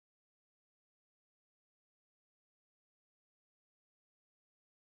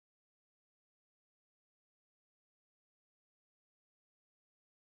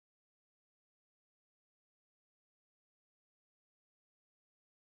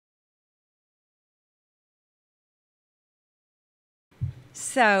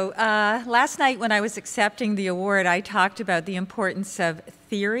So last night when I was accepting the award, I talked about the importance of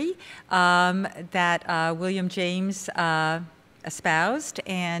theory that William James espoused,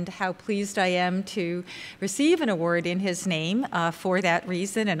 and how pleased I am to receive an award in his name for that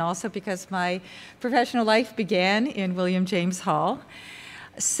reason, and also because my professional life began in William James Hall.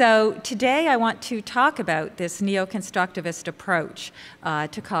 So today I want to talk about this neoconstructivist approach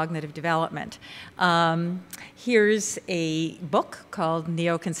to cognitive development. Here's a book called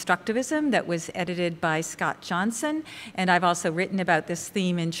Neoconstructivism that was edited by Scott Johnson, and I've also written about this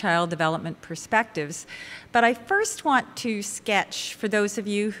theme in Child Development Perspectives. But I first want to sketch, for those of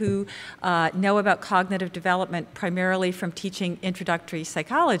you who know about cognitive development primarily from teaching introductory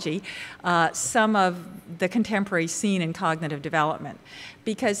psychology, some of the contemporary scene in cognitive development.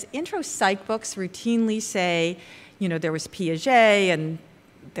 Because intro psych books routinely say, you know, there was Piaget, and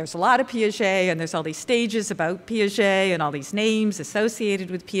there's a lot of Piaget, and there's all these stages about Piaget and all these names associated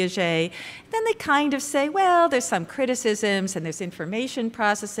with Piaget. Then they kind of say, well, there's some criticisms, and there's information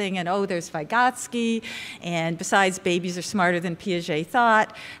processing, and oh, there's Vygotsky, and besides, babies are smarter than Piaget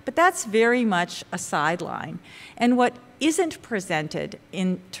thought. But that's very much a sideline. And what isn't presented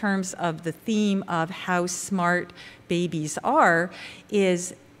in terms of the theme of how smart babies are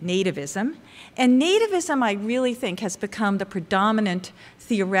is nativism. And nativism, I really think, has become the predominant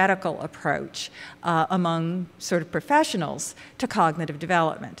theoretical approach among sort of professionals to cognitive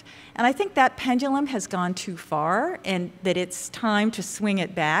development. And I think that pendulum has gone too far, and that it's time to swing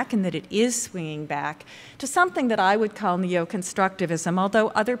it back, and that it is swinging back to something that I would call neoconstructivism. Although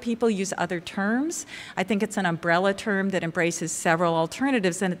other people use other terms, I think it's an umbrella term that embraces several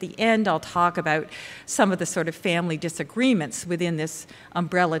alternatives, and at the end I'll talk about some of the sort of family disagreements within this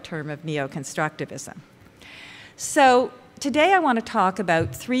umbrella term of neoconstructivism. So today I want to talk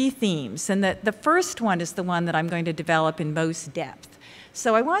about three themes, and the first one is the one that I'm going to develop in most depth.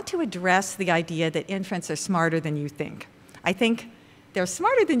 So I want to address the idea that infants are smarter than you think. I think they're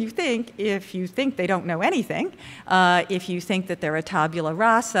smarter than you think if you think they don't know anything, if you think that they're a tabula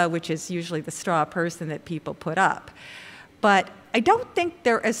rasa, which is usually the straw person that people put up. But I don't think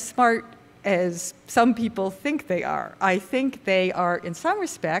they're as smart as some people think they are. I think they are, in some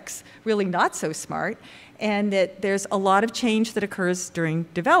respects, really not so smart, and that there's a lot of change that occurs during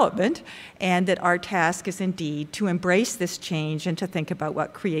development, and that our task is indeed to embrace this change and to think about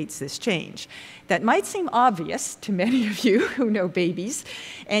what creates this change. That might seem obvious to many of you who know babies,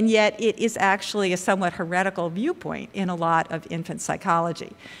 and yet it is actually a somewhat heretical viewpoint in a lot of infant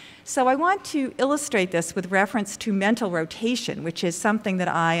psychology. So I want to illustrate this with reference to mental rotation, which is something that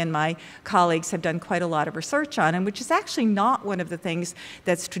I and my colleagues have done quite a lot of research on, and which is actually not one of the things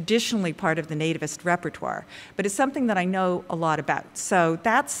that's traditionally part of the nativist repertoire, but it's something that I know a lot about. So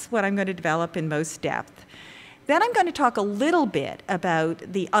that's what I'm going to develop in most depth. Then I'm going to talk a little bit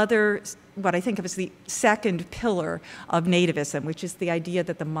about the other, what I think of as the second pillar of nativism, which is the idea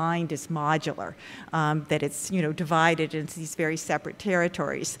that the mind is modular, that it's divided into these very separate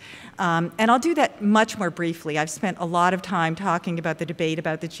territories. And I'll do that much more briefly. I've spent a lot of time talking about the debate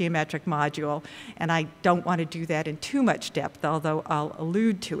about the geometric module, and I don't want to do that in too much depth, although I'll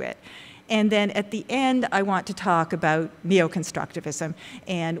allude to it. And then at the end, I want to talk about neoconstructivism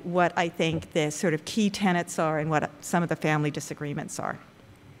and what I think the sort of key tenets are and what some of the family disagreements are.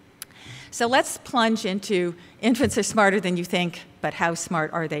 So let's plunge into infants are smarter than you think, but how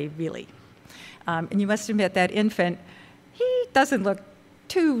smart are they really? And you must admit that infant, he doesn't look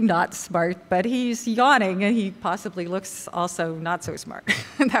too not smart, but he's yawning, and he possibly looks also not so smart.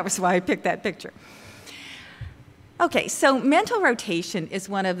 And that was why I picked that picture. Okay, so mental rotation is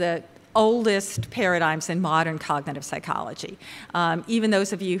one of the oldest paradigms in modern cognitive psychology. Even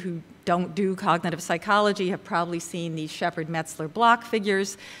those of you who don't do cognitive psychology have probably seen these Shepard-Metzler block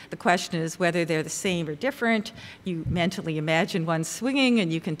figures. The question is whether they're the same or different. You mentally imagine one swinging,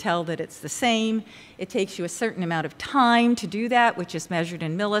 and you can tell that it's the same. It takes you a certain amount of time to do that, which is measured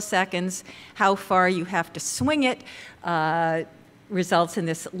in milliseconds. How far you have to swing it results in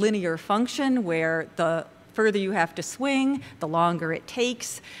this linear function where the further you have to swing, the longer it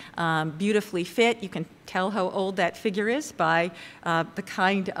takes. Beautifully fit. You can tell how old that figure is by the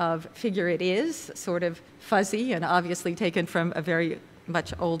kind of figure it is, sort of fuzzy and obviously taken from a very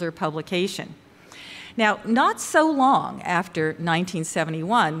much older publication. Now, not so long after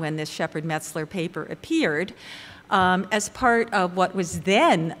 1971, when this Shepard-Metzler paper appeared, as part of what was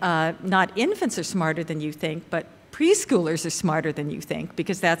then not infants are smarter than you think, but preschoolers are smarter than you think,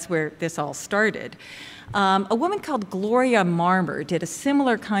 because that's where this all started. A woman called Gloria Marmer did a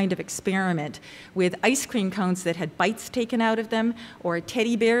similar kind of experiment with ice cream cones that had bites taken out of them, or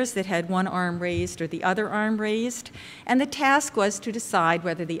teddy bears that had one arm raised or the other arm raised. And the task was to decide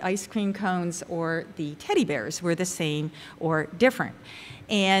whether the ice cream cones or the teddy bears were the same or different.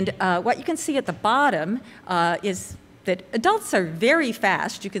 And what you can see at the bottom is that adults are very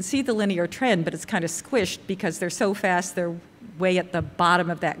fast. You can see the linear trend, but it's kind of squished because they're so fast they're way at the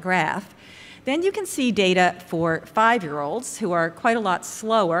bottom of that graph. Then you can see data for 5-year-olds who are quite a lot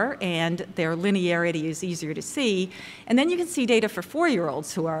slower, and their linearity is easier to see. And then you can see data for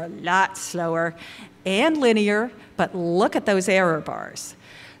 4-year-olds who are a lot slower and linear, but look at those error bars.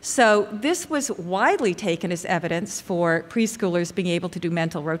 So this was widely taken as evidence for preschoolers being able to do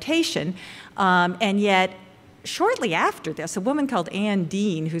mental rotation, and yet shortly after this, a woman called Anne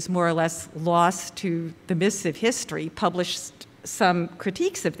Dean, who's more or less lost to the mists of history, published some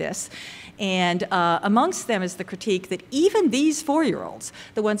critiques of this. And amongst them is the critique that even these 4-year-olds,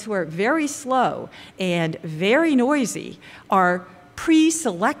 the ones who are very slow and very noisy, are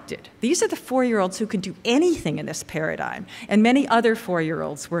pre-selected. These are the 4-year-olds who can do anything in this paradigm, and many other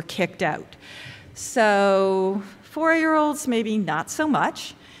 4-year-olds were kicked out. So 4-year-olds, maybe not so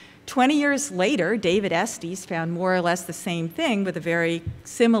much. 20 years later, David Estes found more or less the same thing with a very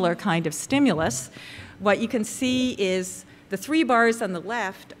similar kind of stimulus. What you can see is the 3 bars on the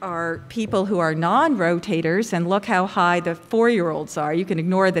left are people who are non-rotators, and look how high the 4-year-olds are. You can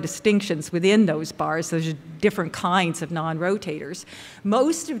ignore the distinctions within those bars. Those are different kinds of non-rotators.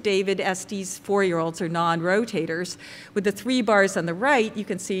 Most of David Estes' 4-year-olds are non-rotators. With the 3 bars on the right, you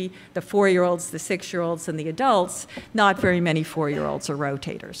can see the 4-year-olds, the 6-year-olds, and the adults. Not very many 4-year-olds are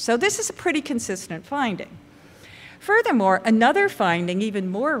rotators. So this is a pretty consistent finding. Furthermore, another finding, even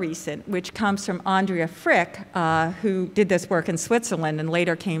more recent, which comes from Andrea Frick, who did this work in Switzerland and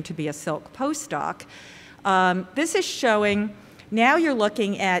later came to be a Silk postdoc. This is showing, now you're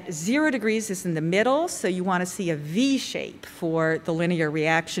looking at 0 degrees is in the middle, so you want to see a V shape for the linear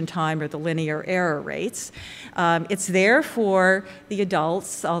reaction time or the linear error rates. It's there for the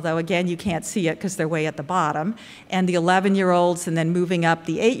adults, although again you can't see it because they're way at the bottom, and the 11-year-olds, and then moving up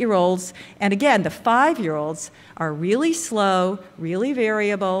the 8-year-olds. And again, the 5-year-olds are really slow, really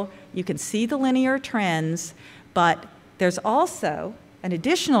variable. You can see the linear trends, but there's also an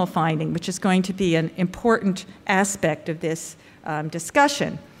additional finding, which is going to be an important aspect of this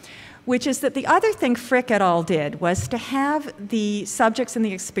discussion, which is that the other thing Frick et al. Did was to have the subjects in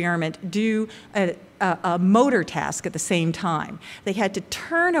the experiment do a motor task at the same time. They had to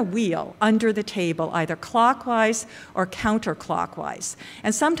turn a wheel under the table, either clockwise or counterclockwise.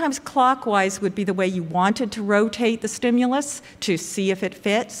 And sometimes clockwise would be the way you wanted to rotate the stimulus to see if it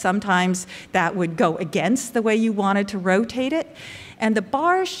fit. Sometimes that would go against the way you wanted to rotate it. And the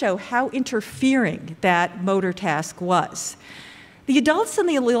bars show how interfering that motor task was. The adults and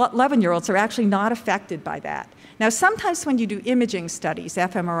the 11-year-olds are actually not affected by that. Now, sometimes when you do imaging studies,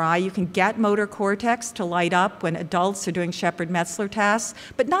 fMRI, you can get motor cortex to light up when adults are doing Shepard-Metzler tasks,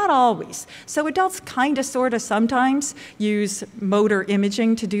 but not always. So adults kind of, sort of, sometimes use motor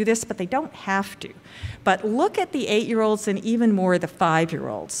imaging to do this, but they don't have to. But look at the 8-year-olds and even more the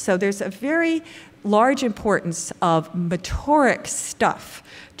 5-year-olds. So there's a very large importance of motoric stuff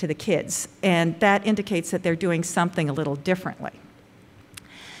to the kids, and that indicates that they're doing something a little differently.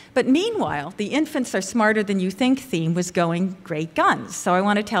 But meanwhile, the infants are smarter than you think theme was going great guns. So I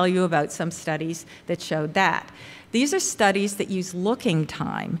want to tell you about some studies that showed that. These are studies that use looking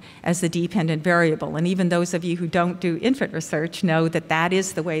time as the dependent variable. And even those of you who don't do infant research know that that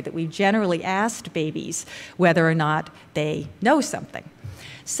is the way that we've generally asked babies whether or not they know something.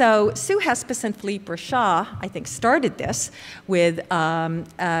 So Sue Hespis and Philippe Rachat, I think, started this with an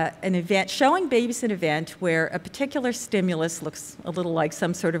event, showing babies an event where a particular stimulus looks a little like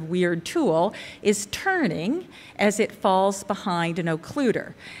some sort of weird tool, is turning as it falls behind an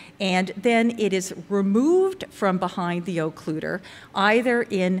occluder. And then it is removed from behind the occluder, either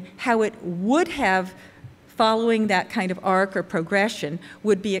in how it would have, following that kind of arc or progression,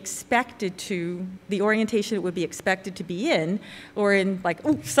 would be expected to, the orientation it would be expected to be in, or in like,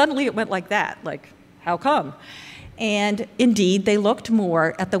 oh, suddenly it went like that, like, how come? And indeed, they looked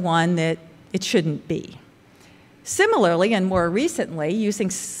more at the one that it shouldn't be. Similarly, and more recently, using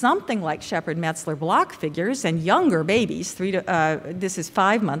something like Shepard-Metzler block figures and younger babies, this is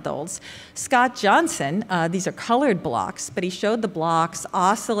 5-month-olds, Scott Johnson, these are colored blocks, but he showed the blocks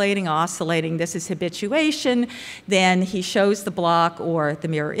oscillating. This is habituation. Then he shows the block or the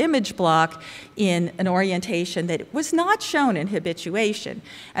mirror image block in an orientation that was not shown in habituation.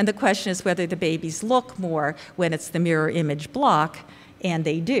 And the question is whether the babies look more when it's the mirror image block, and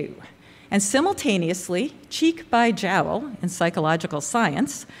they do. And simultaneously, cheek by jowl in psychological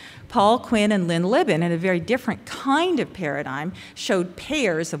science, Paul Quinn and Lynn Libben, in a very different kind of paradigm, showed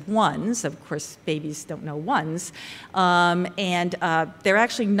pairs of ones. Of course, babies don't know ones. They're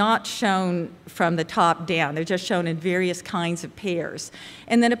actually not shown from the top down. They're just shown in various kinds of pairs.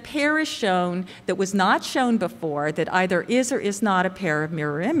 And then a pair is shown that was not shown before, that either is or is not a pair of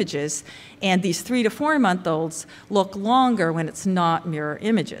mirror images. And these 3 to 4-month-olds look longer when it's not mirror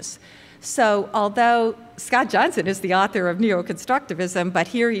images. So although Scott Johnson is the author of neoconstructivism, but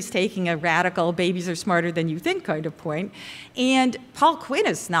here he's taking a radical babies are smarter than you think kind of point, and Paul Quinn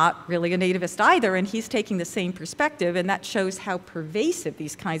is not really a nativist either, and he's taking the same perspective, and that shows how pervasive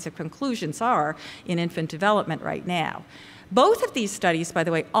these kinds of conclusions are in infant development right now. Both of these studies, by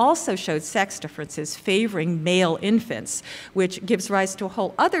the way, also showed sex differences favoring male infants, which gives rise to a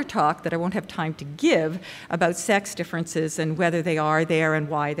whole other talk that I won't have time to give about sex differences and whether they are there and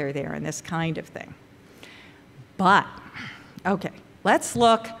why they're there and this kind of thing. But, okay, let's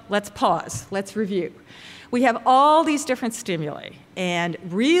pause, let's review. We have all these different stimuli and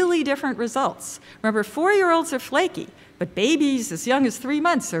really different results. Remember, 4-year-olds are flaky, but babies as young as 3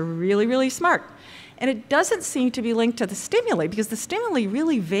 months are really, really smart. And it doesn't seem to be linked to the stimuli because the stimuli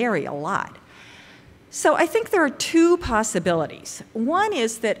really vary a lot. So I think there are 2 possibilities. One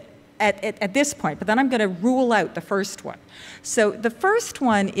is that at this point, but then I'm going to rule out the first one. So the first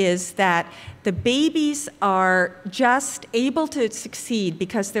one is that the babies are just able to succeed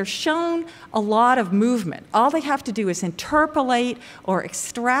because they're shown a lot of movement. All they have to do is interpolate or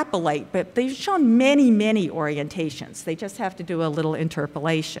extrapolate, but they've shown many, many orientations. They just have to do a little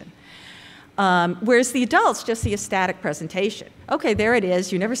interpolation. Whereas the adults just see a static presentation. Okay, there it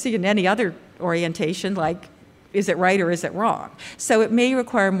is. You never see it in any other orientation, like, is it right or is it wrong? So it may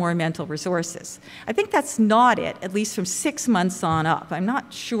require more mental resources. I think that's not it, at least from 6 months on up. I'm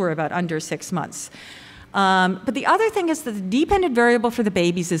not sure about under 6 months. But the other thing is that the dependent variable for the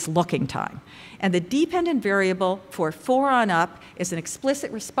babies is looking time. And the dependent variable for 4 on up is an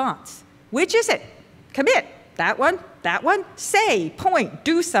explicit response. Which is it? Commit. That one, say, point,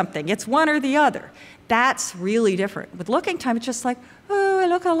 do something. It's one or the other. That's really different. With looking time, it's just like, oh, I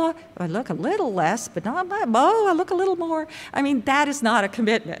look a little less, but not that. Oh, I look a little more. I mean, that is not a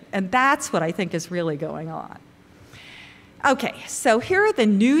commitment. And that's what I think is really going on. Okay, so here are the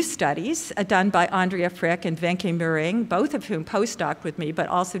new studies done by Andrea Frick and Wenke Möhring, both of whom postdoced with me, but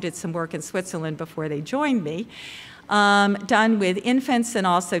also did some work in Switzerland before they joined me, done with infants and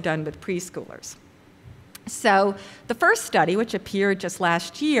also done with preschoolers. So the first study, which appeared just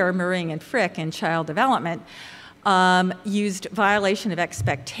last year, Möhring and Frick in Child Development, used violation of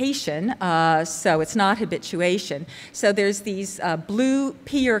expectation, so it's not habituation. So there's these blue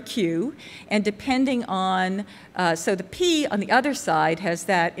P or Q, and depending on, so the P on the other side has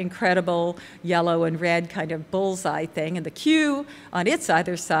that incredible yellow and red kind of bullseye thing, and the Q on its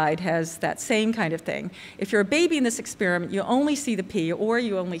other side has that same kind of thing. If you're a baby in this experiment, you only see the P or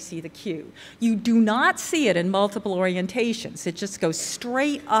you only see the Q. You do not see it in multiple orientations. It just goes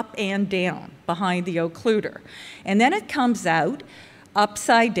straight up and down behind the occluder. And then it comes out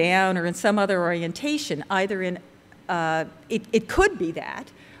upside down or in some other orientation, either in, it could be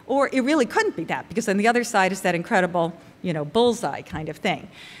that, or it really couldn't be that, because on the other side is that incredible, bullseye kind of thing.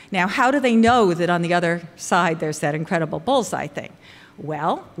 Now, how do they know that on the other side there's that incredible bullseye thing?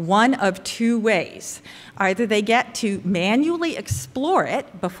 Well, one of 2 ways. Either they get to manually explore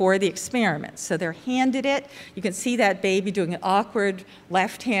it before the experiment. So they're handed it. You can see that baby doing an awkward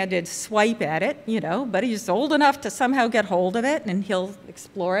left-handed swipe at it, but he's old enough to somehow get hold of it, and he'll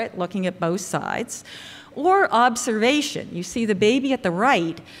explore it looking at both sides. Or observation. You see the baby at the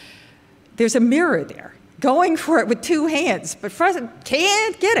right, there's a mirror there, going for it with 2 hands, but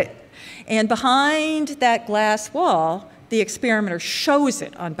can't get it. And behind that glass wall, the experimenter shows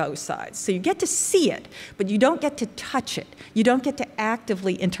it on both sides. So you get to see it, but you don't get to touch it. You don't get to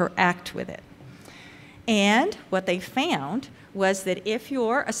actively interact with it. And what they found was that if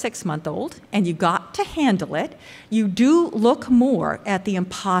you're a 6-month-old and you got to handle it, you do look more at the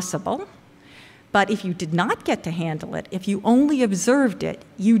impossible. But if you did not get to handle it, if you only observed it,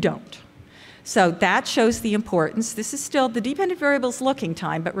 you don't. So that shows the importance. This is still, the dependent variable is looking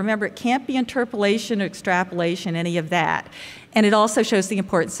time, but remember, it can't be interpolation or extrapolation, any of that. And it also shows the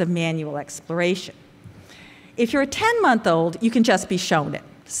importance of manual exploration. If you're a 10-month-old, you can just be shown it.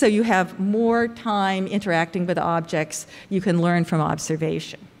 So you have more time interacting with objects. You can learn from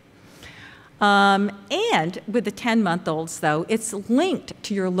observation. And with the 10-month-olds, though, it's linked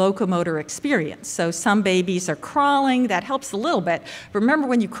to your locomotor experience. So some babies are crawling. That helps a little bit. But remember,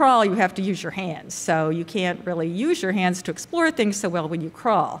 when you crawl, you have to use your hands. So you can't really use your hands to explore things so well when you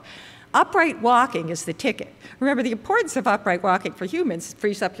crawl. Upright walking is the ticket. Remember, the importance of upright walking for humans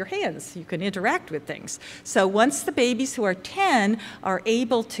frees up your hands. You can interact with things. So once the babies who are 10 are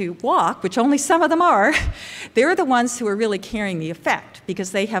able to walk, which only some of them are, they're the ones who are really carrying the effect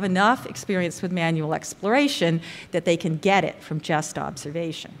because they have enough experience with manual exploration that they can get it from just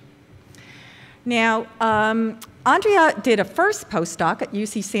observation. Now, Andrea did a first postdoc at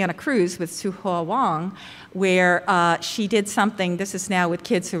UC Santa Cruz with Suhua Wang, where she did something, this is now with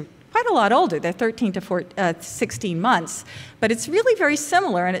kids who quite a lot older, they're 13 to 16 months, but it's really very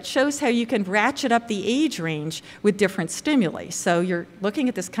similar, and it shows how you can ratchet up the age range with different stimuli. So you're looking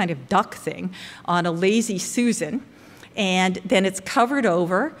at this kind of duck thing on a lazy Susan, and then it's covered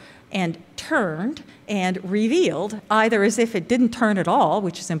over and turned and revealed, either as if it didn't turn at all,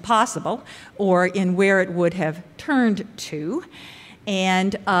 which is impossible, or in where it would have turned to.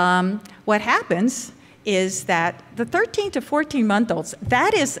 And what happens is that the 13 to 14-month-olds,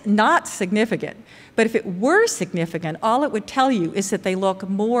 that is not significant. But if it were significant, all it would tell you is that they look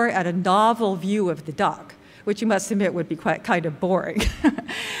more at a novel view of the duck, which you must admit would be quite kind of boring.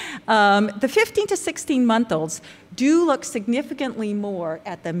 The 15 to 16-month-olds do look significantly more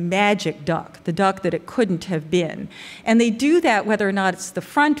at the magic duck, the duck that it couldn't have been. And they do that whether or not it's the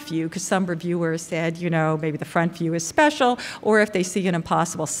front view, because some reviewers said, you know, maybe the front view is special, or if they see an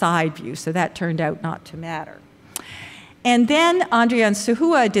impossible side view. So that turned out not to matter. And then Andrea and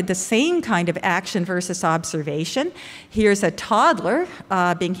Suhua did the same kind of action versus observation. Here's a toddler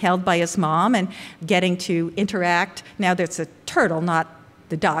being held by his mom and getting to interact. Now there's a turtle, not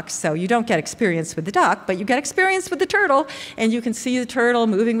the duck, so you don't get experience with the duck, but you get experience with the turtle, and you can see the turtle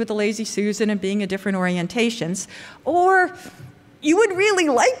moving with the lazy Susan and being in different orientations. Or you would really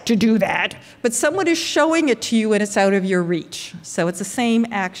like to do that, but someone is showing it to you and it's out of your reach. So it's the same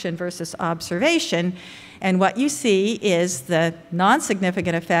action versus observation. And what you see is the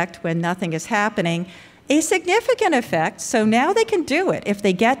non-significant effect when nothing is happening, a significant effect, so now they can do it if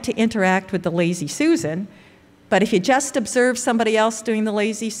they get to interact with the lazy Susan. But if you just observe somebody else doing the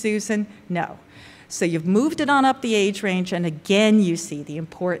lazy Susan, no. So you've moved it on up the age range, and again you see the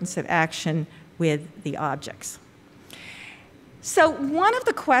importance of action with the objects. So one of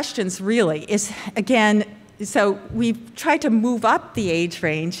the questions really is, again, so we've tried to move up the age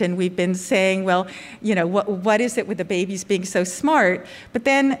range, and we've been saying, well, you know, what is it with the babies being so smart? But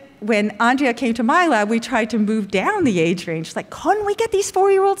then when Andrea came to my lab, we tried to move down the age range. Like, couldn't we get these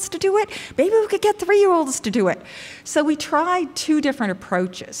 4-year-olds to do it? Maybe we could get 3-year-olds to do it. So we tried 2 different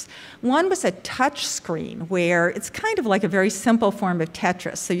approaches. One was a touch screen, where it's kind of like a very simple form of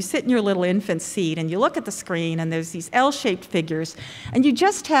Tetris. So you sit in your little infant seat, and you look at the screen, and there's these L-shaped figures, and you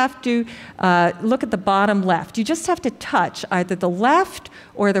just have to look at the bottom left. You just have to touch either the left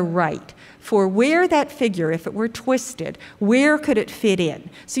or the right for where that figure, if it were twisted, where could it fit in?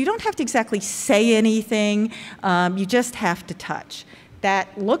 So you don't have to exactly say anything, you just have to touch.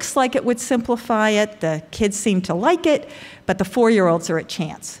 That looks like it would simplify it. The kids seem to like it, but the 4-year-olds are at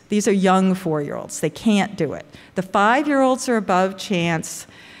chance. These are young 4-year-olds. They can't do it. The 5-year-olds are above chance.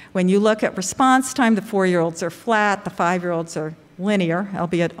 When you look at response time, the 4-year-olds are flat, the 5-year-olds are linear,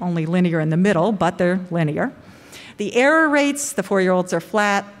 albeit only linear in the middle, but they're linear. The error rates, the 4-year-olds are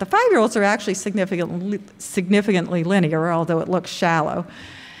flat. The 5-year-olds are actually significantly linear, although it looks shallow.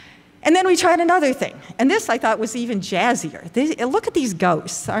 And then we tried another thing, and this I thought was even jazzier. Look at these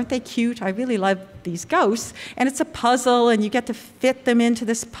ghosts. Aren't they cute? I really love these ghosts. And it's a puzzle, and you get to fit them into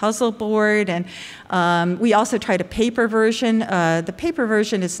this puzzle board. And we also tried a paper version. The paper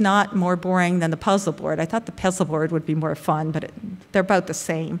version is not more boring than the puzzle board. I thought the puzzle board would be more fun, but they're about the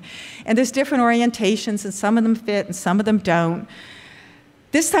same. And there's different orientations, and some of them fit, and some of them don't.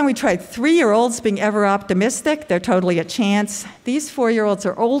 This time we tried 3-year-olds being ever optimistic. They're totally at chance. These 4-year-olds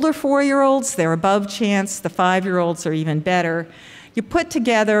are older 4-year-olds. They're above chance. The 5-year-olds are even better. You put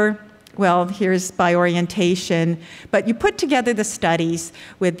together, well, here's by orientation, but you put together the studies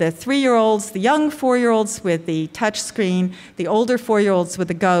with the 3-year-olds, the young 4-year-olds with the touch screen, the older 4-year-olds with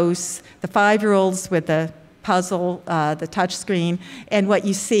the ghosts, the 5-year-olds with the puzzle, the touch screen, and what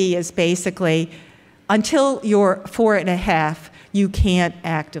you see is basically until you're 4 1/2, you can't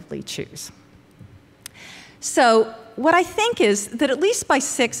actively choose. So what I think is that at least by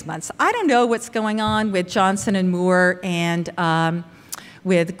 6 months, I don't know what's going on with Johnson and Moore and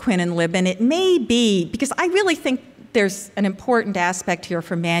with Quinn and Libin. It may be, because I really think there's an important aspect here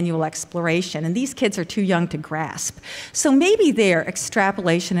for manual exploration, and these kids are too young to grasp. So maybe there,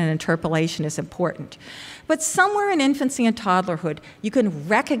 extrapolation and interpolation is important. But somewhere in infancy and toddlerhood, you can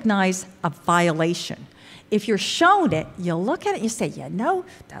recognize a violation. If you're shown it, you'll look at it and you say, you know,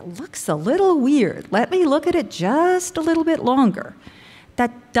 that looks a little weird. Let me look at it just a little bit longer.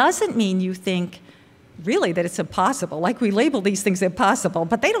 That doesn't mean you think, really, that it's impossible. Like, we label these things impossible,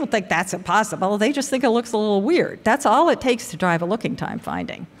 but they don't think that's impossible. They just think it looks a little weird. That's all it takes to drive a looking time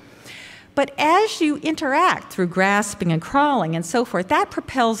finding. But as you interact through grasping and crawling and so forth, that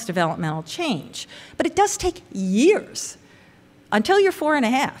propels developmental change. But it does take years, until you're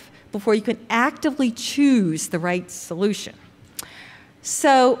 4.5, before you can actively choose the right solution.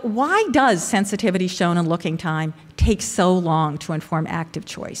 So why does sensitivity shown in looking time take so long to inform active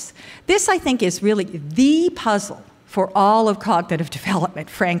choice? This, I think, is really the puzzle for all of cognitive development,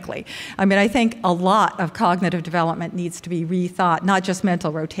 frankly. I mean, I think a lot of cognitive development needs to be rethought, not just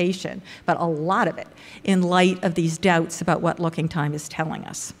mental rotation, but a lot of it, in light of these doubts about what looking time is telling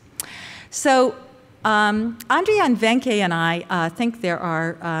us. So Andrea and Venke and I think there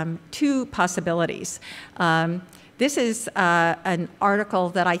are 2 possibilities. This is an article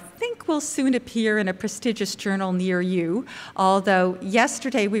that I think will soon appear in a prestigious journal near you, although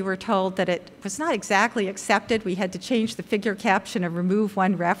yesterday we were told that it was not exactly accepted. We had to change the figure caption and remove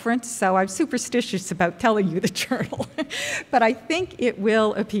one reference, so I'm superstitious about telling you the journal. But I think it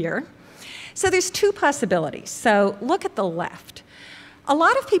will appear. So there's 2 possibilities. So look at the left. A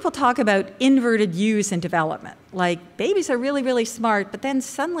lot of people talk about inverted U's in development, like babies are really, really smart, but then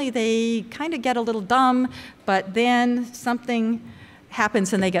suddenly they kind of get a little dumb, but then something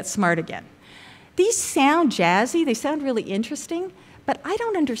happens and they get smart again. These sound jazzy, they sound really interesting, but I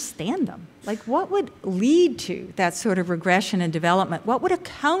don't understand them. Like, what would lead to that sort of regression and development? What would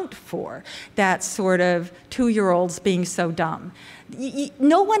account for that sort of 2-year-olds being so dumb?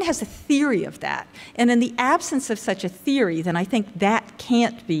 No one has a theory of that. And in the absence of such a theory, then I think that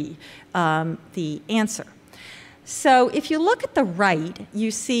can't be the answer. So if you look at the right, you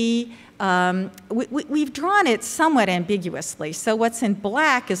see we've drawn it somewhat ambiguously. So what's in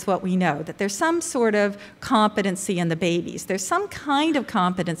black is what we know, that there's some sort of competency in the babies. There's some kind of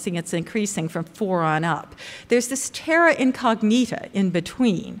competency that's increasing from 4 on up. There's this terra incognita in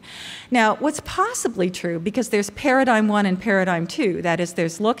between. Now, what's possibly true, because there's paradigm 1 and paradigm 2, that is,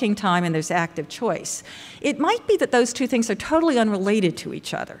 there's looking time and there's active choice, it might be that those 2 things are totally unrelated to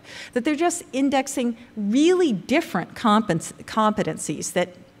each other, that they're just indexing really different competencies that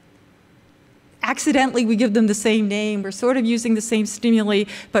accidentally we give them the same name, we're sort of using the same stimuli,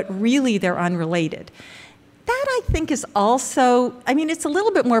 but really they're unrelated. That, I think, is also, I mean, it's a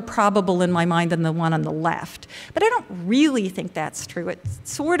little bit more probable in my mind than the one on the left, but I don't really think that's true. It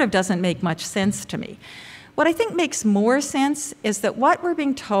sort of doesn't make much sense to me. What I think makes more sense is that what we're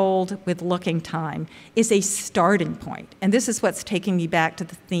being told with looking time is a starting point, and this is what's taking me back to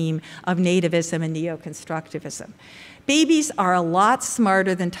the theme of nativism and neoconstructivism. Babies are a lot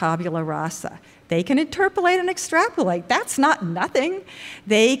smarter than tabula rasa. They can interpolate and extrapolate. That's not nothing.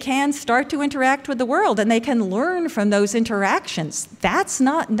 They can start to interact with the world, and they can learn from those interactions. That's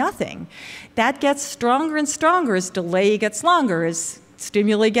not nothing. That gets stronger and stronger as delay gets longer, as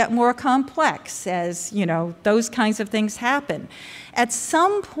stimuli get more complex, as, you know, those kinds of things happen. At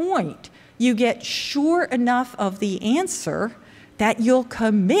some point, you get sure enough of the answer that you'll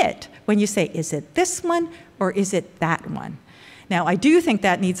commit when you say, is it this one or is it that one? Now, I do think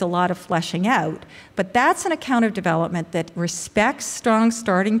that needs a lot of fleshing out, but that's an account of development that respects strong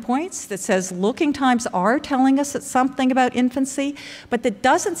starting points, that says looking times are telling us something about infancy, but that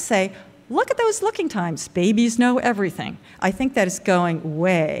doesn't say, look at those looking times, babies know everything. I think that is going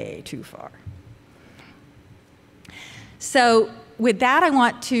way too far. So with that, I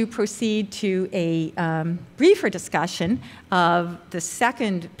want to proceed to a briefer discussion of the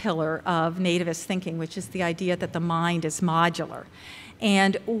second pillar of nativist thinking, which is the idea that the mind is modular.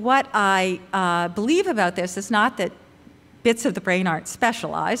 And what I believe about this is not that bits of the brain aren't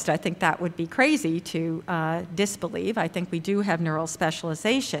specialized. I think that would be crazy to disbelieve. I think we do have neural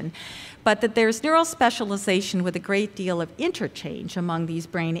specialization, but that there's neural specialization with a great deal of interchange among these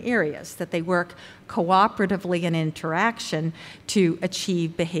brain areas, that they work cooperatively in interaction to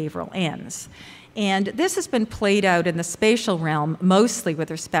achieve behavioral ends. And this has been played out in the spatial realm, mostly with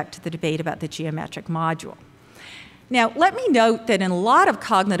respect to the debate about the geometric module. Now, let me note that in a lot of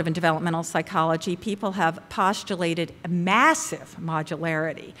cognitive and developmental psychology, people have postulated a massive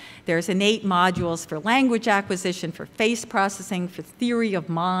modularity. There's innate modules for language acquisition, for face processing, for theory of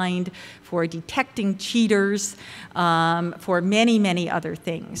mind, for detecting cheaters, for many, many other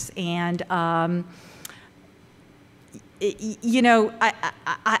things. And you know,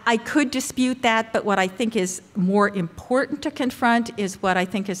 I could dispute that, but what I think is more important to confront is what I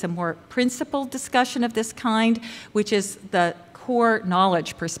think is a more principled discussion of this kind, which is the core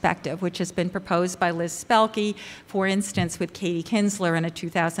knowledge perspective, which has been proposed by Liz Spelke, for instance, with Katie Kinsler in a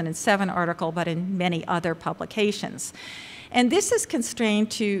 2007 article, but in many other publications. And this is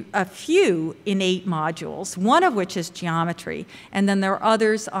constrained to a few innate modules, one of which is geometry, and then there are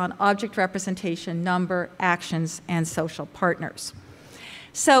others on object representation, number, actions, and social partners.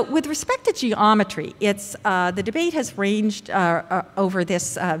 So with respect to geometry, the debate has ranged over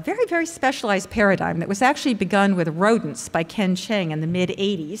this very, very specialized paradigm that was actually begun with rodents by Ken Cheng in the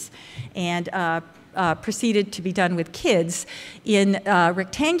mid-'80s, and proceeded to be done with kids in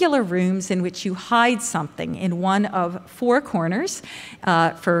rectangular rooms in which you hide something in one of 4 corners.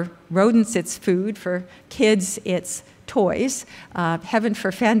 For rodents, it's food. For kids, it's toys. Heaven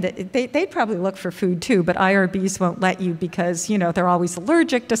forfend that they'd probably look for food too, but IRBs won't let you because, you know, they're always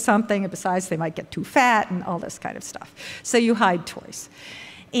allergic to something, and besides they might get too fat and all this kind of stuff. So you hide toys.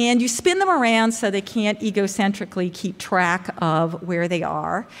 And you spin them around so they can't egocentrically keep track of where they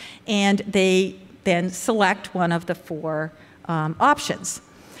are, and they then select one of the 4 options.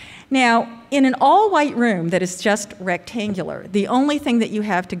 Now, in an all-white room that is just rectangular, the only thing that you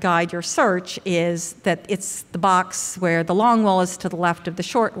have to guide your search is that it's the box where the long wall is to the left of the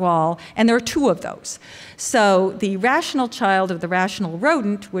short wall, and there are 2 of those. So the rational child of the rational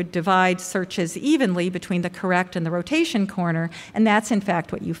rodent would divide searches evenly between the correct and the rotation corner, and that's in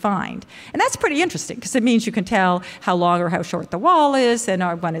fact what you find. And that's pretty interesting, because it means you can tell how long or how short the wall is, and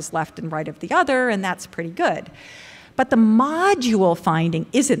one is left and right of the other, and that's pretty good. But the module finding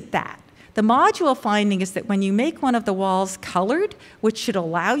isn't that. The module finding is that when you make one of the walls colored, which should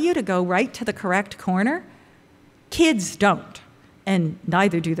allow you to go right to the correct corner, kids don't, and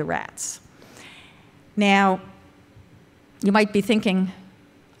neither do the rats. Now, you might be thinking,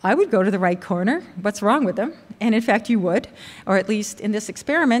 I would go to the right corner. What's wrong with them? And in fact, you would, or at least in this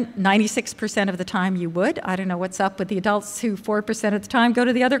experiment, 96% of the time you would. I don't know what's up with the adults who 4% of the time go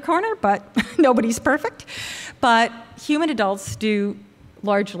to the other corner, but nobody's perfect. But human adults do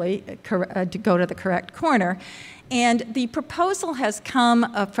largely go to the correct corner. And the proposal has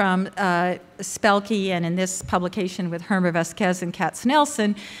come from Spelke, and in this publication with Hermer Vasquez and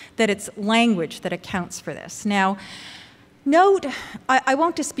Katz-Nelson, that it's language that accounts for this. Now, note, I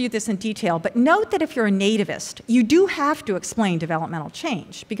won't dispute this in detail, but note that if you're a nativist, you do have to explain developmental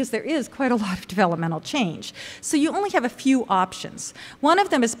change, because there is quite a lot of developmental change. So you only have a few options. One of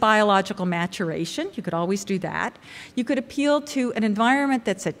them is biological maturation. You could always do that. You could appeal to an environment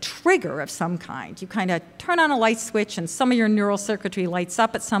that's a trigger of some kind. You kind of turn on a light switch and some of your neural circuitry lights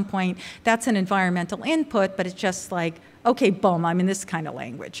up at some point. That's an environmental input, but it's just like, okay, boom, I'm in this kind of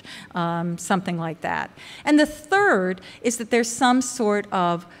language, something like that. And the third is that there's some sort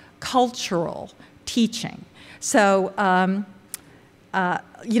of cultural teaching. So,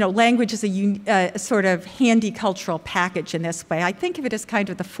 you know, language is a sort of handy cultural package in this way. I think of it as kind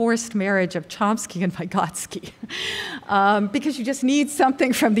of the forced marriage of Chomsky and Vygotsky, because you just need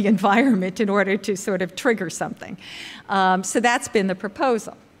something from the environment in order to sort of trigger something. So that's been the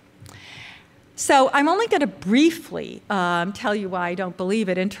proposal. So I'm only going to briefly tell you why I don't believe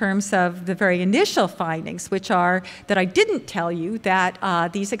it in terms of the very initial findings, which are that I didn't tell you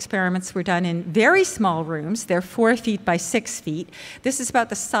that these experiments were done in very small rooms. They're 4 feet by 6 feet. This is about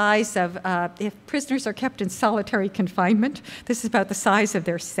the size of, if prisoners are kept in solitary confinement, this is about the size of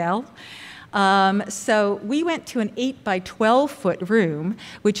their cell. So we went to an 8 by 12 foot room,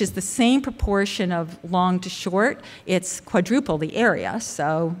 which is the same proportion of long to short. It's quadruple the area,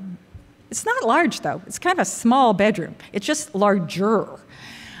 so it's not large, though. It's kind of a small bedroom. It's just larger.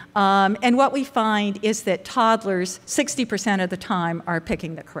 And what we find is that toddlers, 60% of the time, are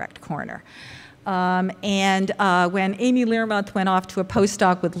picking the correct corner. When Amy Learmonth went off to a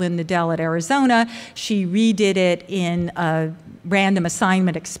postdoc with Lynn Nadell at Arizona, she redid it in a random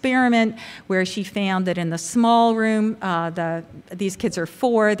assignment experiment where she found that in the small room, these kids are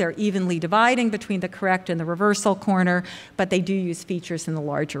 4, they're evenly dividing between the correct and the reversal corner, but they do use features in the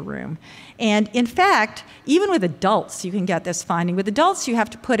larger room. And in fact, even with adults, you can get this finding. With adults, you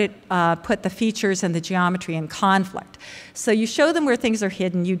have to put the features and the geometry in conflict. So you show them where things are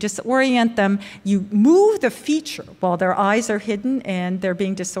hidden, you disorient them, you move the feature while their eyes are hidden and they're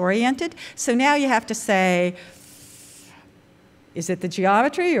being disoriented. So now you have to say, Is it the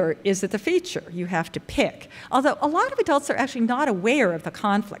geometry or is it the feature? You have to pick. Although a lot of adults are actually not aware of the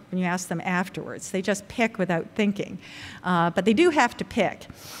conflict when you ask them afterwards. They just pick without thinking. But they do have to pick.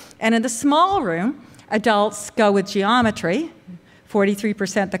 And in the small room, adults go with geometry,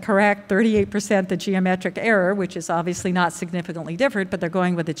 43% the correct, 38% the geometric error, which is obviously not significantly different, but they're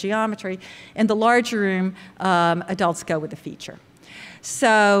going with the geometry. In the larger room, adults go with the feature.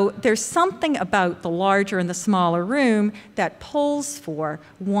 So there's something about the larger and the smaller room that pulls for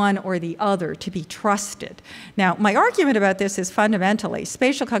one or the other to be trusted. Now, my argument about this is fundamentally,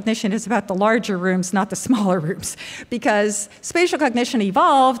 spatial cognition is about the larger rooms, not the smaller rooms, because spatial cognition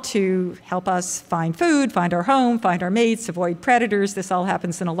evolved to help us find food, find our home, find our mates, avoid predators. This all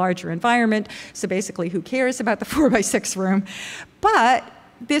happens in a larger environment. So basically, who cares about the 4x6 room? But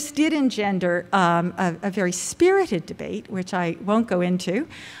this did engender a very spirited debate, which I won't go into.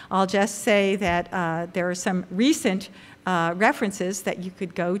 I'll just say that there are some recent references that you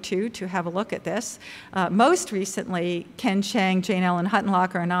could go to have a look at this. Most recently, Ken Chang, Jane Ellen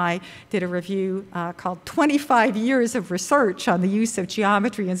Huttenlocher, and I did a review called 25 Years of Research on the Use of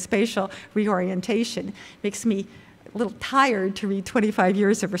Geometry and Spatial Reorientation. It makes me a little tired to read 25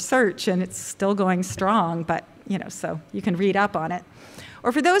 years of research, and it's still going strong, but so you can read up on it.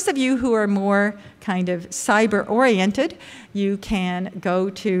 Or for those of you who are more kind of cyber-oriented, you can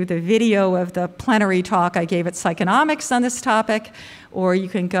go to the video of the plenary talk I gave at Psychonomics on this topic, or you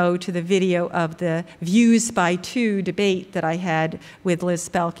can go to the video of the Views by Two debate that I had with Liz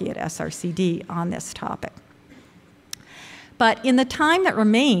Spelke at SRCD on this topic. But in the time that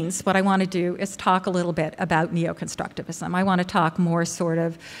remains, what I want to do is talk a little bit about neoconstructivism. I want to talk more sort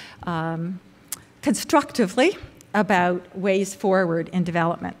of constructively about ways forward in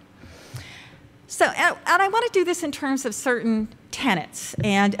development. So, and I want to do this in terms of certain tenets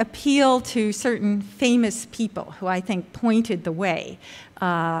and appeal to certain famous people who I think pointed the way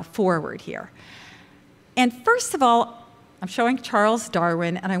forward here. And first of all, I'm showing Charles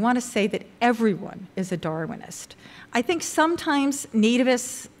Darwin, and I want to say that everyone is a Darwinist. I think sometimes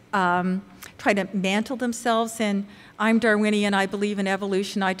nativists try to mantle themselves in, I'm Darwinian, I believe in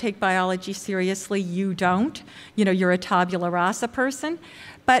evolution, I take biology seriously, you don't. You're a tabula rasa person.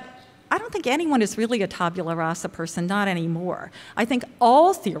 But I don't think anyone is really a tabula rasa person, not anymore. I think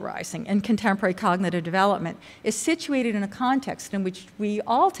all theorizing in contemporary cognitive development is situated in a context in which we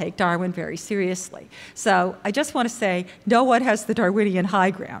all take Darwin very seriously. So I just want to say, no one has the Darwinian high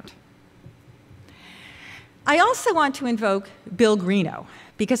ground. I also want to invoke Bill Greenough,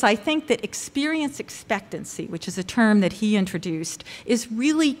 because I think that experience expectancy, which is a term that he introduced, is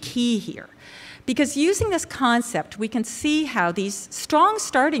really key here. Because using this concept, we can see how these strong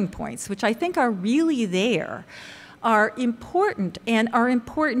starting points, which I think are really there, are important and are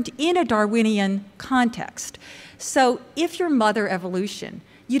important in a Darwinian context. So if you're mother evolution,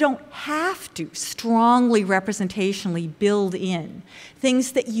 you don't have to strongly representationally build in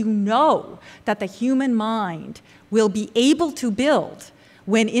things that you know that the human mind will be able to build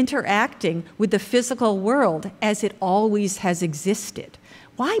when interacting with the physical world as it always has existed.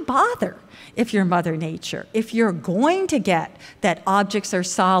 Why bother if you're Mother Nature? If you're going to get that objects are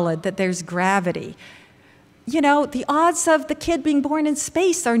solid, that there's gravity, the odds of the kid being born in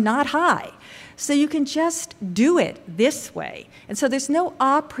space are not high. So you can just do it this way. And so there's no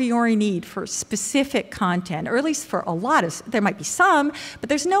a priori need for specific content, or at least for a lot of, there might be some, but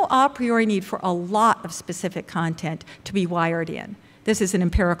there's no a priori need for a lot of specific content to be wired in. This is an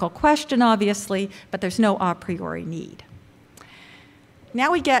empirical question, obviously, but there's no a priori need.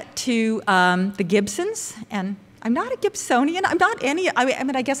 Now we get to the Gibsons, and I'm not a Gibsonian. I'm not any, I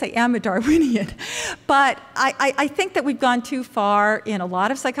mean, I guess I am a Darwinian, but I think that we've gone too far in a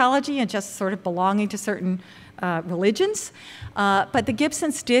lot of psychology and just sort of belonging to certain religions. But the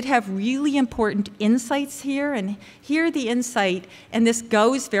Gibsons did have really important insights here, and here the insight, and this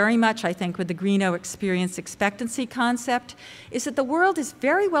goes very much, I think, with the Greenough experience expectancy concept, is that the world is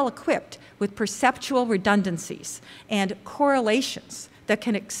very well equipped with perceptual redundancies and correlations that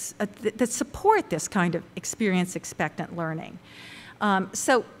can that support this kind of experience expectant learning.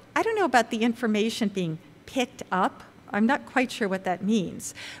 So I don't know about the information being picked up. I'm not quite sure what that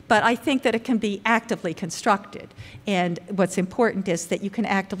means, but I think that it can be actively constructed. And what's important is that you can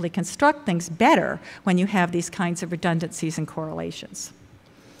actively construct things better when you have these kinds of redundancies and correlations.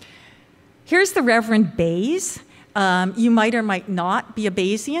 Here's the Reverend Bayes. You might or might not be a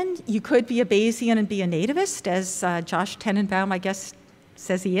Bayesian. You could be a Bayesian and be a nativist, as Josh Tenenbaum, I guess,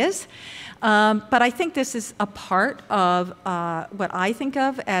 says he is. But I think this is a part of what I think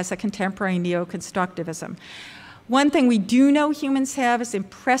of as a contemporary neoconstructivism. One thing we do know humans have is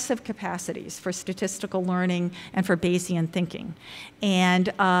impressive capacities for statistical learning and for Bayesian thinking. And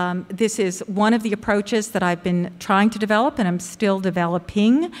this is one of the approaches that I've been trying to develop, and I'm still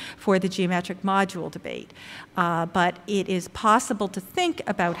developing for the geometric module debate. But it is possible to think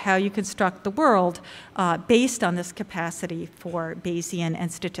about how you construct the world based on this capacity for Bayesian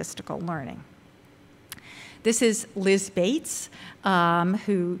and statistical learning. This is Liz Bates,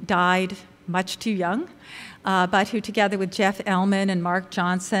 who died much too young, but who together with Jeff Ellman and Mark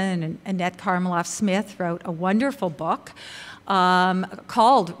Johnson and Annette Karmeloff-Smith wrote a wonderful book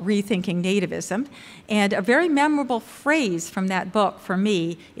called Rethinking Nativism. And a very memorable phrase from that book for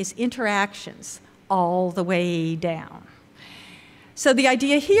me is interactions all the way down. So the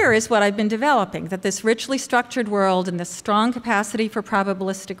idea here is what I've been developing, that this richly structured world and this strong capacity for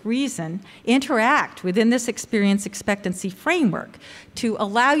probabilistic reason interact within this experience expectancy framework to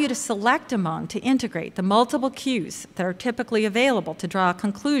allow you to select among, to integrate the multiple cues that are typically available to draw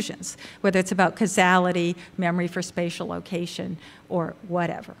conclusions, whether it's about causality, memory for spatial location, or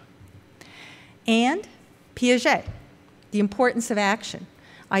whatever. And Piaget, the importance of action.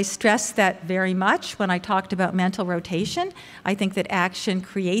 I stressed that very much when I talked about mental rotation. I think that action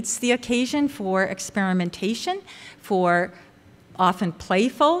creates the occasion for experimentation, for often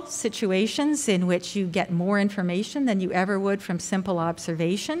playful situations in which you get more information than you ever would from simple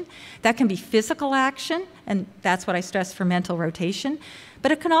observation. That can be physical action, and that's what I stress for mental rotation.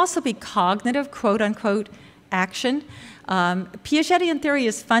 But it can also be cognitive, quote-unquote, action. Piagetian theory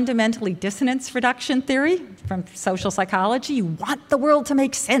is fundamentally dissonance reduction theory from social psychology. You want the world to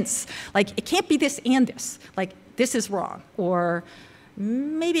make sense. Like, it can't be this and this. Like, this is wrong. Or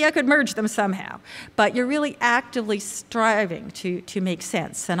maybe I could merge them somehow. But you're really actively striving to make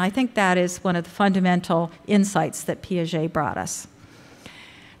sense. And I think that is one of the fundamental insights that Piaget brought us.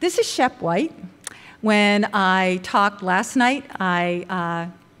 This is Shep White. When I talked last night, I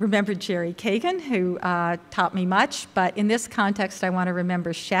remembered Jerry Kagan, who taught me much, but in this context, I want to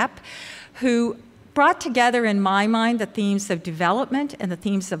remember Shep, who brought together in my mind the themes of development and the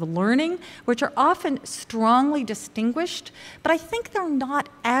themes of learning, which are often strongly distinguished, but I think they're not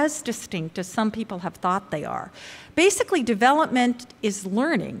as distinct as some people have thought they are. Basically, development is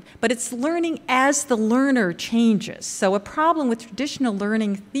learning, but it's learning as the learner changes. So a problem with traditional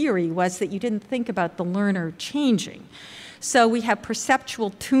learning theory was that you didn't think about the learner changing. So we have perceptual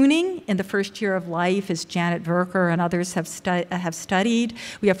tuning in the first year of life, as Janet Verker and others have studied.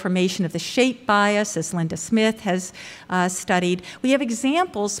 We have formation of the shape bias, as Linda Smith has studied. We have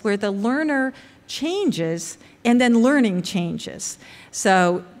examples where the learner changes and then learning changes.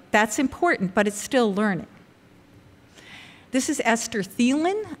 So that's important, but it's still learning. This is Esther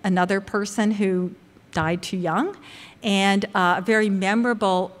Thielen, another person who died too young. And a very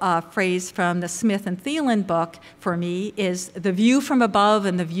memorable phrase from the Smith and Thielen book for me is the view from above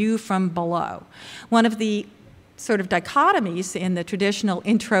and the view from below. One of the sort of dichotomies in the traditional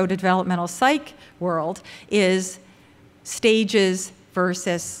intro to developmental psych world is stages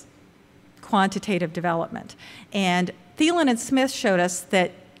versus quantitative development. And Thielen and Smith showed us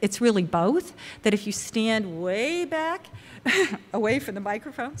that it's really both, that if you stand way back, away from the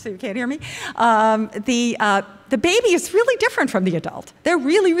microphone so you can't hear me, the baby is really different from the adult. They're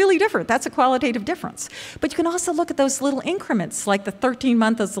really, really different. That's a qualitative difference. But you can also look at those little increments, like the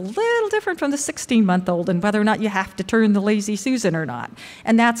 13-month-old is a little different from the 16-month-old, and whether or not you have to turn the lazy Susan or not.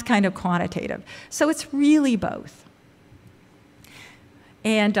 And that's kind of quantitative. So it's really both.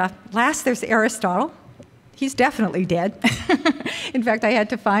 And last, there's Aristotle. He's definitely dead. In fact, I had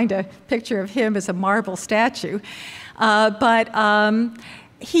to find a picture of him as a marble statue. But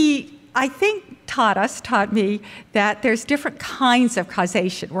he, I think, taught me that there's different kinds of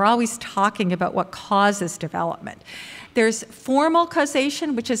causation. We're always talking about what causes development. There's formal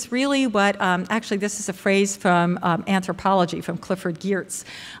causation, which is really what, actually this is a phrase from anthropology, from Clifford Geertz,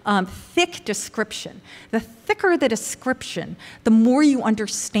 thick description. The thicker the description, the more you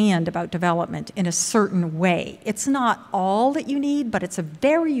understand about development in a certain way. It's not all that you need, but it's a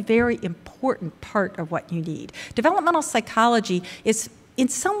very, very important part of what you need. Developmental psychology is in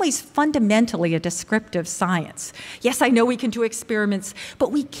some ways fundamentally a descriptive science. Yes, I know we can do experiments,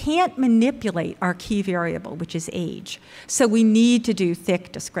 but we can't manipulate our key variable, which is age. So we need to do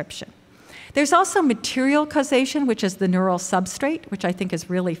thick description. There's also material causation, which is the neural substrate, which I think is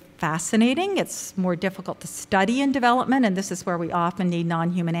really fascinating. It's more difficult to study in development, and this is where we often need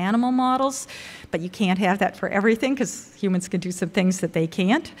non-human animal models, but you can't have that for everything because humans can do some things that they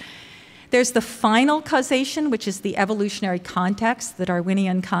can't. There's the final causation, which is the evolutionary context, the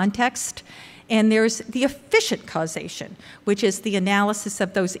Darwinian context. And there's the efficient causation, which is the analysis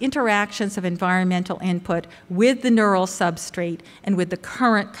of those interactions of environmental input with the neural substrate and with the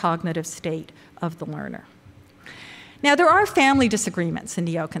current cognitive state of the learner. Now, there are family disagreements in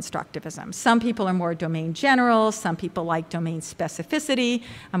neoconstructivism. Some people are more domain general, some people like domain specificity.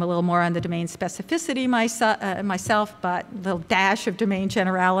 I'm a little more on the domain specificity myself, but a little dash of domain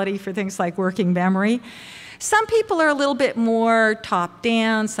generality for things like working memory. Some people are a little bit more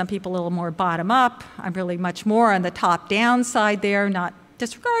top-down, some people a little more bottom-up. I'm really much more on the top-down side there, not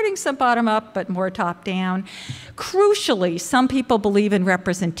disregarding some bottom-up, but more top-down. Crucially, some people believe in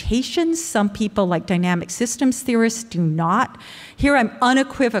representations. Some people, like dynamic systems theorists, do not. Here I'm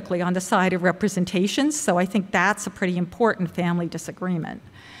unequivocally on the side of representations, so I think that's a pretty important family disagreement.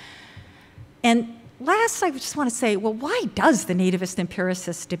 And last, I just want to say, well, why does the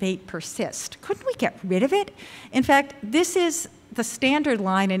nativist-empiricist debate persist? Couldn't we get rid of it? In fact, this is the standard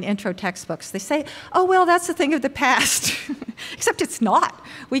line in intro textbooks. They say, oh, well, that's a thing of the past. Except it's not.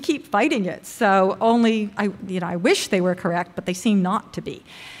 We keep fighting it. So I wish they were correct, but they seem not to be.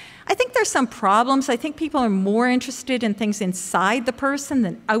 I think there's some problems. I think people are more interested in things inside the person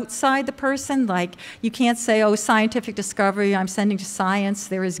than outside the person. Like, you can't say, oh, scientific discovery, I'm sending to science,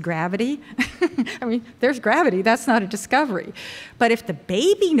 there is gravity. I mean, there's gravity, that's not a discovery. But if the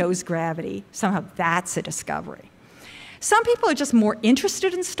baby knows gravity, somehow that's a discovery. Some people are just more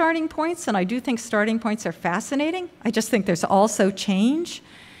interested in starting points, and I do think starting points are fascinating. I just think there's also change.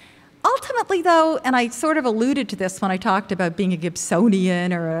 Ultimately, though, and I sort of alluded to this when I talked about being a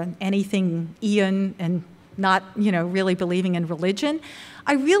Gibsonian or anything Ian and not, really believing in religion,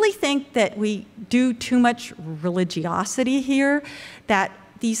 I really think that we do too much religiosity here, that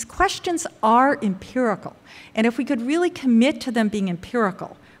these questions are empirical. And if we could really commit to them being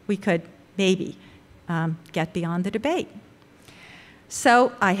empirical, we could maybe get beyond the debate.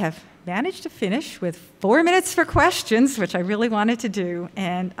 So I have managed to finish with 4 minutes for questions, which I really wanted to do,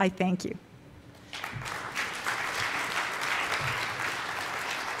 and I thank you.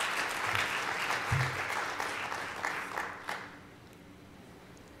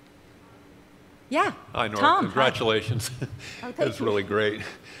 Yeah. Hi, Nora. Tom, congratulations. Oh, That's really great.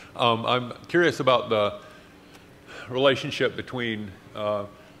 I'm curious about the relationship between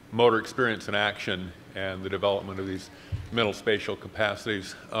motor experience and action and the development of these mental spatial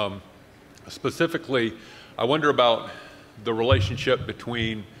capacities. Specifically, I wonder about the relationship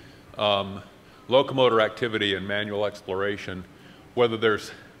between locomotor activity and manual exploration, whether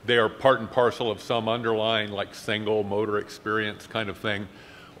they are part and parcel of some underlying, like, single motor experience kind of thing,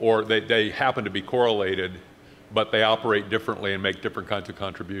 or they happen to be correlated, but they operate differently and make different kinds of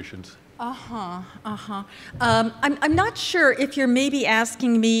contributions. I'm not sure if you're maybe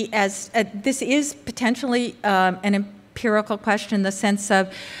asking me as, this is potentially an empirical question in the sense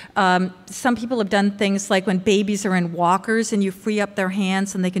of some people have done things like when babies are in walkers and you free up their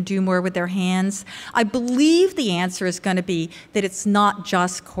hands and they can do more with their hands. I believe the answer is going to be that it's not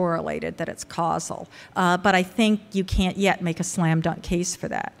just correlated, that it's causal. But I think you can't yet make a slam dunk case for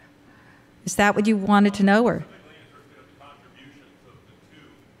that. Is that what you wanted to know? Or?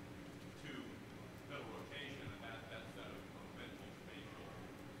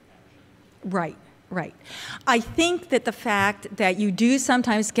 Right, right. I think that the fact that you do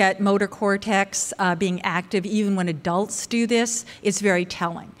sometimes get motor cortex being active even when adults do this is very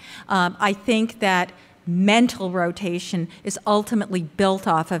telling. I think that mental rotation is ultimately built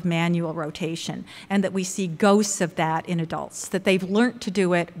off of manual rotation, and that we see ghosts of that in adults, that they've learned to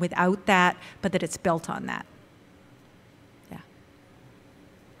do it without that, but that it's built on that.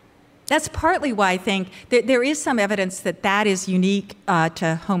 That's partly why I think that there is some evidence that that is unique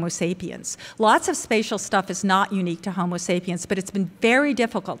to Homo sapiens. Lots of spatial stuff is not unique to Homo sapiens, but it's been very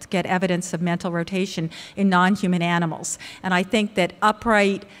difficult to get evidence of mental rotation in non-human animals. And I think that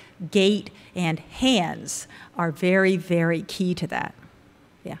upright, gait, and hands are very, very key to that.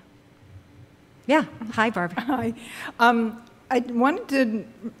 Yeah. Yeah. Hi, Barbara. Hi. I wanted to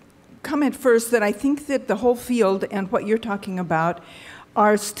comment first that I think that the whole field and what you're talking about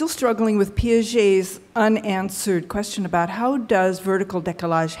are still struggling with Piaget's unanswered question about how does vertical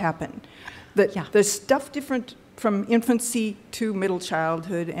décollage happen? There's stuff different from infancy to middle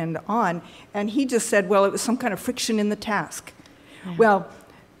childhood and on, and he just said, well, it was some kind of friction in the task. Yeah. Well,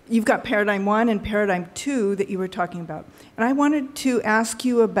 you've got paradigm 1 and paradigm 2 that you were talking about. And I wanted to ask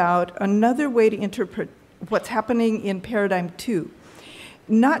you about another way to interpret what's happening in paradigm 2.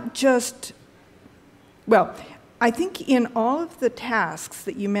 Not just, well, I think in all of the tasks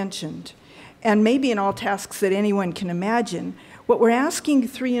that you mentioned, and maybe in all tasks that anyone can imagine, what we're asking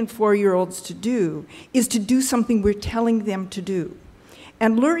 3- and 4-year-olds to do is to do something we're telling them to do.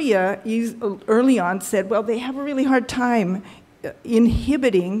 And Luria early on said, well, they have a really hard time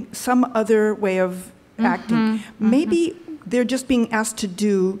inhibiting some other way of acting. Maybe they're just being asked to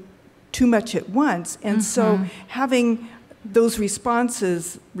do too much at once. And so having those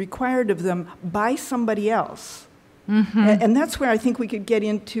responses required of them by somebody else. And that's where I think we could get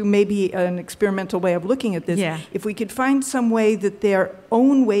into maybe an experimental way of looking at this. Yeah. If we could find some way that their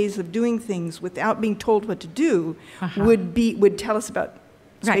own ways of doing things without being told what to do would tell us about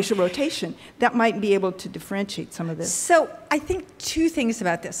spatial rotation, that might be able to differentiate some of this. So I think two things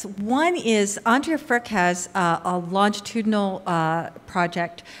about this. One is Andrea Frick has a longitudinal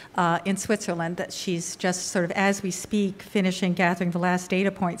project in Switzerland that she's just sort of, as we speak, finishing gathering the last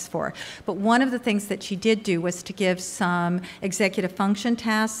data points for. But one of the things that she did do was to give some executive function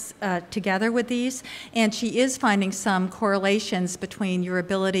tasks together with these, and she is finding some correlations between your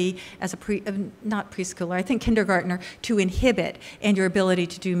ability as a not preschooler, I think kindergartner, to inhibit and your ability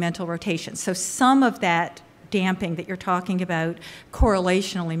to do mental rotation. So some of that damping that you're talking about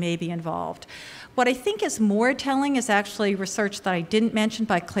correlationally may be involved. What I think is more telling is actually research that I didn't mention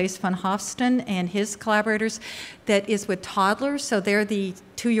by Claes van Hofsten and his collaborators that is with toddlers. So they're the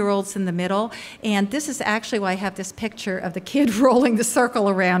 2-year-olds in the middle. And this is actually why I have this picture of the kid rolling the circle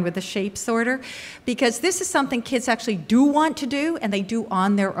around with the shape sorter, because this is something kids actually do want to do, and they do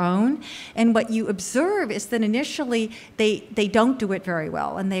on their own. And what you observe is that initially they don't do it very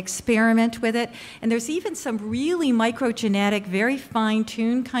well, and they experiment with it. And there's even some really microgenetic, very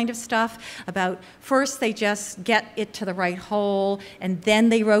fine-tuned kind of stuff about first they just get it to the right hole, and then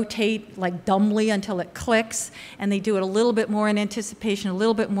they rotate like dumbly until it clicks, and they do it a little bit more in anticipation, a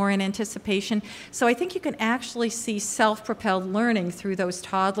little bit more in anticipation. So I think you can actually see self-propelled learning through those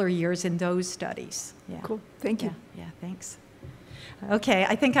toddler years in those studies. Yeah. Cool. Thank you. Yeah, thanks. Okay,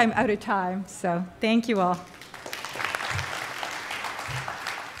 I think I'm out of time, so thank you all.